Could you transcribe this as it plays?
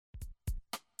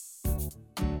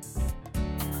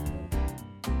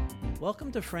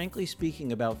Welcome to Frankly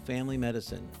Speaking About Family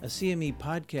Medicine, a CME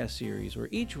podcast series where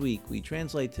each week we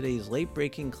translate today's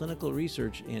late-breaking clinical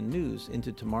research and news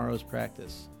into tomorrow's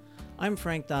practice. I'm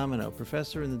Frank Domino,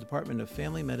 professor in the Department of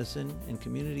Family Medicine and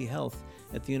Community Health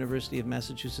at the University of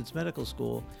Massachusetts Medical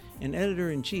School and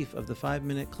editor-in-chief of the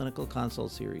 5-Minute Clinical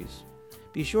Consult series.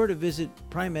 Be sure to visit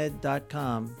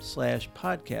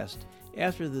primed.com/podcast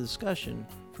after the discussion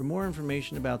for more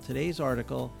information about today's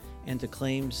article and to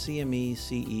claim CME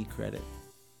CE credit.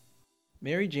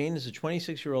 Mary Jane is a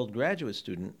 26-year-old graduate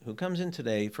student who comes in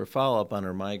today for follow-up on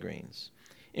her migraines.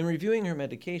 In reviewing her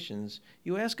medications,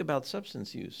 you ask about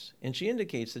substance use, and she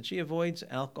indicates that she avoids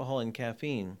alcohol and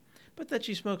caffeine, but that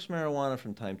she smokes marijuana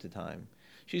from time to time.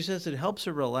 She says it helps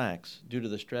her relax due to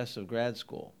the stress of grad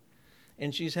school,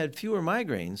 and she's had fewer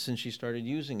migraines since she started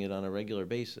using it on a regular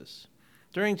basis.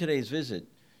 During today's visit,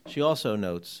 she also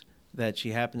notes that she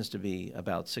happens to be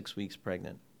about 6 weeks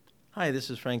pregnant. Hi, this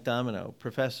is Frank Domino,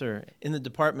 professor in the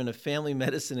Department of Family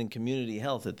Medicine and Community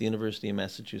Health at the University of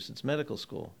Massachusetts Medical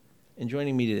School. And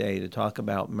joining me today to talk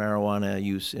about marijuana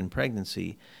use in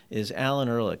pregnancy is Alan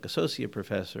Ehrlich, associate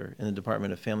professor in the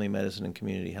Department of Family Medicine and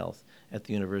Community Health at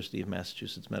the University of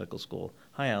Massachusetts Medical School.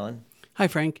 Hi, Alan. Hi,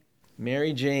 Frank.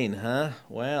 Mary Jane, huh?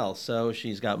 Well, so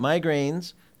she's got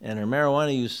migraines, and her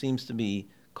marijuana use seems to be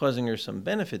causing her some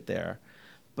benefit there.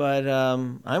 But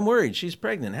I'm worried. She's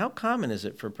pregnant. How common is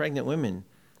it for pregnant women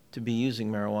to be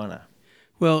using marijuana?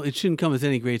 Well, it shouldn't come as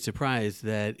any great surprise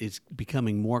that it's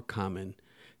becoming more common.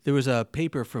 There was a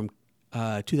paper from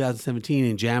 2017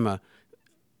 in JAMA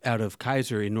out of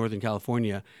Kaiser in Northern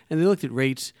California, and they looked at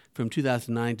rates from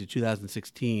 2009 to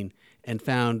 2016 and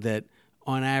found that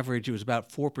on average it was about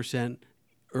 4%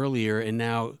 earlier and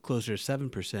now closer to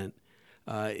 7%.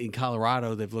 In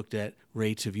Colorado, they've looked at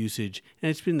rates of usage, and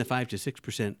it's been in the 5 to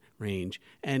 6% range.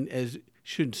 And as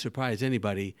shouldn't surprise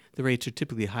anybody, the rates are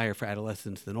typically higher for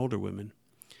adolescents than older women.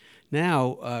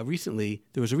 Now, recently,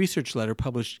 there was a research letter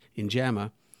published in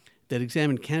JAMA that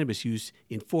examined cannabis use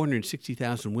in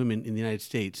 460,000 women in the United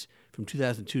States from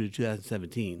 2002 to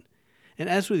 2017. And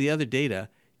as with the other data,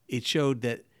 it showed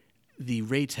that the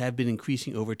rates have been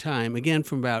increasing over time, again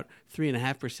from about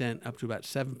 3.5% up to about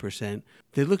 7%.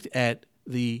 They looked at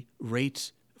the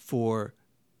rates for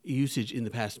usage in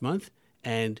the past month,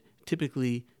 and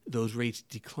typically those rates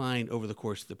decline over the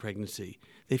course of the pregnancy.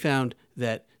 They found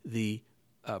that the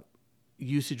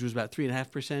usage was about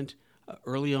 3.5%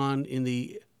 early on in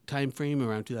the time frame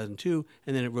around 2002,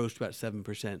 and then it rose to about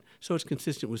 7%. So it's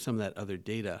consistent with some of that other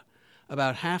data.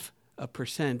 About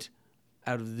 0.5%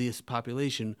 out of this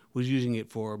population was using it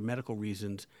for medical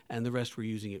reasons, and the rest were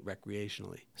using it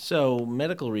recreationally. So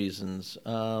medical reasons,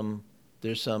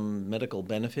 there's some medical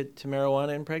benefit to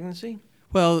marijuana in pregnancy?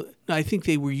 Well, I think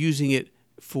they were using it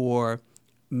for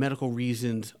medical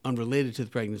reasons unrelated to the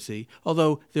pregnancy,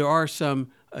 although there are some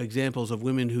examples of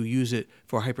women who use it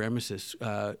for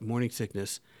hyperemesis, morning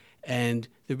sickness, and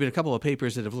there have been a couple of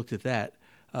papers that have looked at that,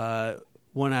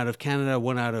 one out of Canada,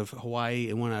 one out of Hawaii,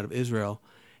 and one out of Israel.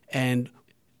 And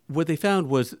what they found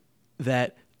was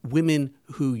that women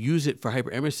who use it for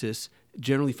hyperemesis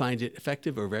generally find it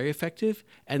effective or very effective,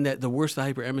 and that the worse the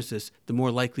hyperemesis, the more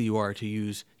likely you are to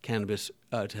use cannabis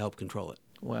to help control it.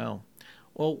 Wow.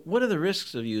 Well, what are the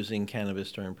risks of using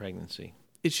cannabis during pregnancy?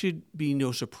 It should be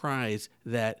no surprise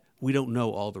that we don't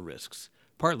know all the risks.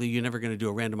 Partly, you're never going to do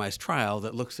a randomized trial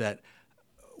that looks at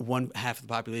one half of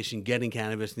the population getting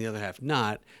cannabis and the other half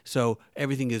not, so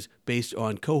everything is based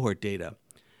on cohort data.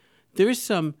 There is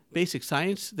some basic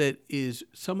science that is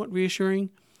somewhat reassuring.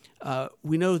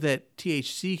 We know that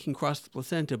THC can cross the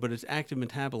placenta, but its active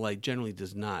metabolite generally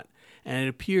does not. And it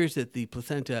appears that the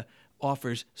placenta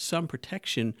offers some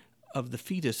protection of the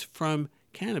fetus from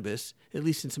cannabis, at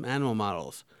least in some animal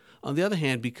models. On the other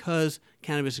hand, because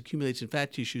cannabis accumulates in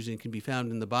fat tissues and can be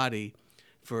found in the body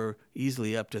for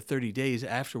easily up to 30 days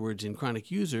afterwards in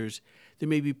chronic users, there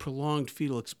may be prolonged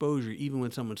fetal exposure even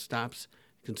when someone stops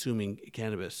consuming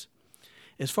cannabis.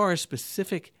 As far as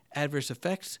specific adverse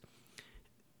effects,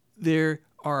 there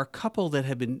are a couple that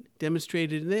have been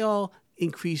demonstrated, and they all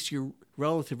increase your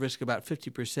relative risk about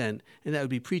 50%, and that would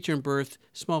be preterm birth,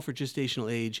 small for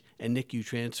gestational age, and NICU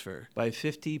transfer. By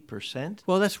 50%?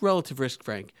 Well, that's relative risk,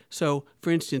 Frank. So,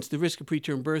 for instance, the risk of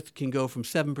preterm birth can go from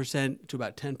 7% to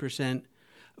about 10%.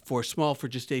 For small for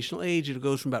gestational age, it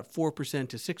goes from about 4%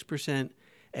 to 6%,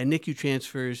 and NICU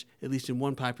transfers, at least in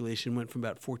one population, went from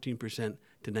about 14%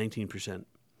 to 19%.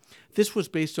 This was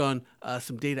based on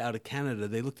some data out of Canada.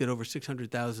 They looked at over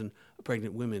 600,000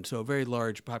 pregnant women, so a very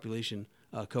large population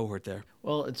cohort there.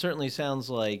 Well, it certainly sounds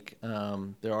like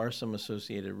there are some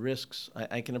associated risks.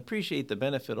 I can appreciate the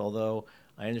benefit, although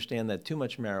I understand that too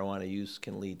much marijuana use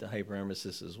can lead to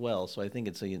hyperemesis as well. So I think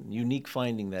it's a unique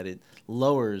finding that it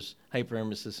lowers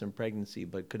hyperemesis in pregnancy,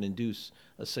 but could induce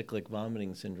a cyclic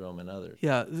vomiting syndrome in others.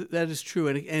 Yeah, that is true.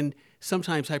 And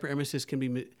sometimes hyperemesis can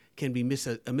be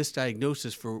a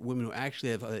misdiagnosis for women who actually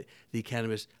have the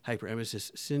cannabis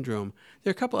hyperemesis syndrome.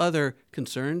 There are a couple other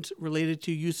concerns related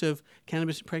to use of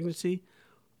cannabis in pregnancy.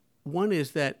 One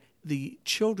is that the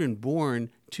children born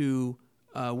to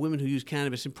women who use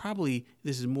cannabis, and probably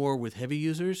this is more with heavy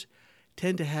users,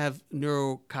 tend to have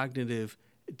neurocognitive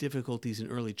difficulties in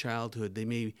early childhood. They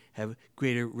may have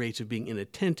greater rates of being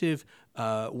inattentive,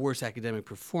 worse academic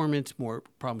performance, more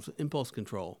problems with impulse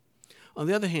control. On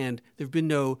the other hand, there have been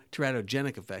no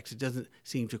teratogenic effects. It doesn't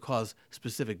seem to cause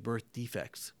specific birth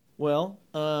defects. Well,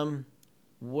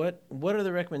 what are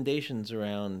the recommendations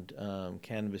around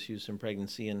cannabis use in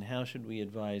pregnancy, and how should we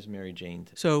advise Mary Jane?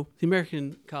 So the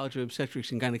American College of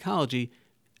Obstetrics and Gynecology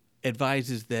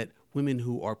advises that women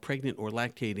who are pregnant or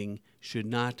lactating should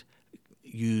not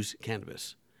use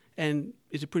cannabis. And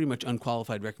it's a pretty much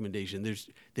unqualified recommendation.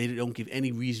 They don't give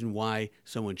any reason why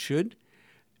someone should.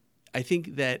 I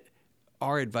think that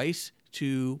our advice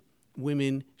to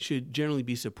women should generally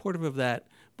be supportive of that,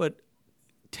 but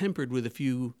tempered with a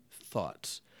few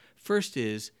thoughts. First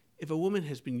is, if a woman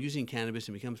has been using cannabis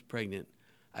and becomes pregnant,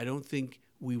 I don't think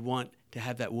we want to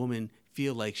have that woman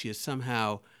feel like she has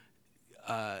somehow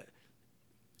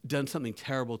done something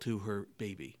terrible to her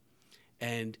baby.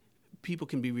 And people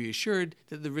can be reassured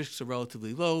that the risks are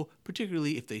relatively low,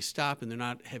 particularly if they stop and they're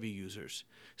not heavy users.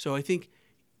 So I think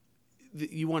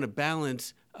you want to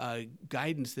balance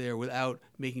guidance there without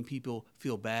making people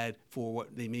feel bad for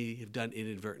what they may have done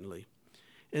inadvertently.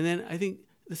 And then I think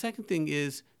the second thing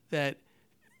is that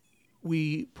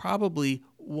we probably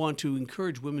want to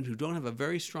encourage women who don't have a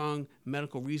very strong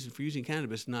medical reason for using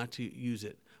cannabis not to use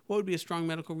it. What would be a strong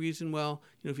medical reason? Well,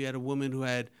 if you had a woman who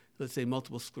had, let's say,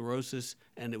 multiple sclerosis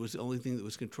and it was the only thing that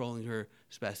was controlling her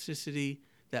spasticity,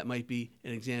 that might be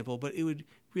an example, but it would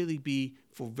really be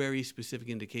for very specific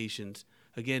indications.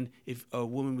 Again, if a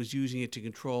woman was using it to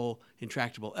control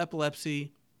intractable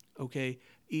epilepsy, okay,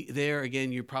 there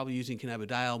again, you're probably using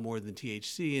cannabidiol more than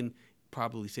THC and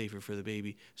probably safer for the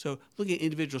baby. So looking at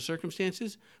individual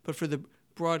circumstances, but for the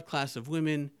broad class of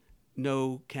women,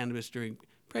 no cannabis during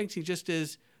pregnancy, just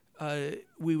as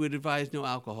we would advise no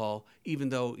alcohol, even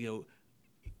though,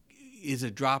 is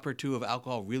a drop or two of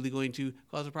alcohol really going to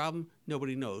cause a problem?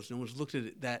 Nobody knows. No one's looked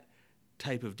at that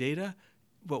type of data,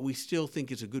 but we still think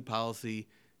it's a good policy.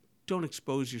 Don't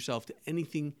expose yourself to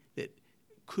anything that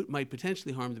might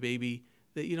potentially harm the baby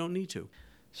that you don't need to.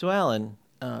 So, Alan,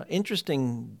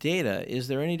 interesting data. Is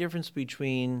there any difference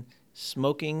between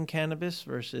smoking cannabis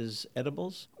versus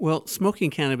edibles? Well, smoking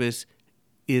cannabis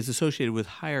is associated with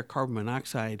higher carbon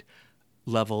monoxide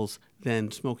levels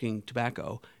than smoking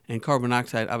tobacco. And carbon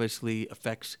monoxide obviously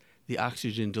affects the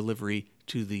oxygen delivery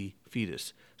to the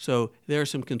fetus. So there are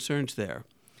some concerns there.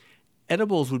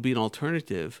 Edibles would be an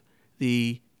alternative.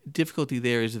 The difficulty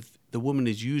there is if the woman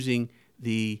is using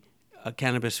the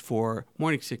cannabis for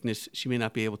morning sickness, she may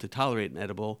not be able to tolerate an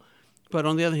edible. But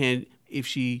on the other hand, if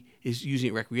she is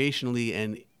using it recreationally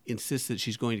and insists that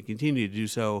she's going to continue to do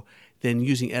so, then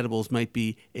using edibles might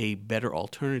be a better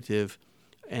alternative,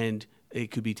 and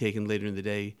it could be taken later in the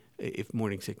day if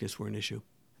morning sickness were an issue.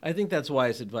 I think that's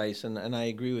wise advice, and I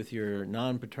agree with your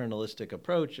non-paternalistic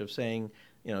approach of saying,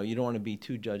 you don't want to be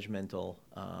too judgmental,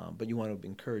 but you want to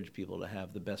encourage people to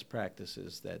have the best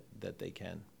practices that they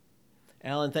can.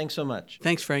 Alan, thanks so much.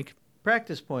 Thanks, Frank.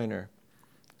 Practice pointer.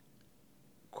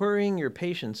 Querying your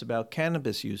patients about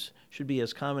cannabis use should be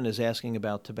as common as asking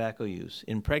about tobacco use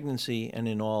in pregnancy and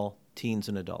in all teens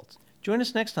and adults. Join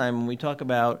us next time when we talk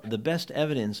about the best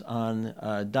evidence on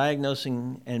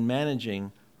diagnosing and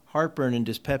managing heartburn and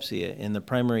dyspepsia in the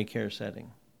primary care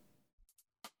setting.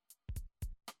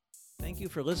 Thank you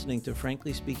for listening to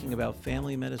Frankly Speaking About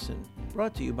Family Medicine,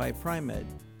 brought to you by Pri-Med.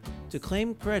 To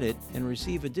claim credit and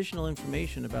receive additional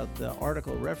information about the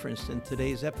article referenced in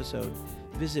today's episode,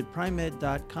 visit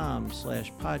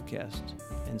primed.com/podcast,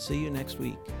 and see you next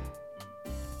week.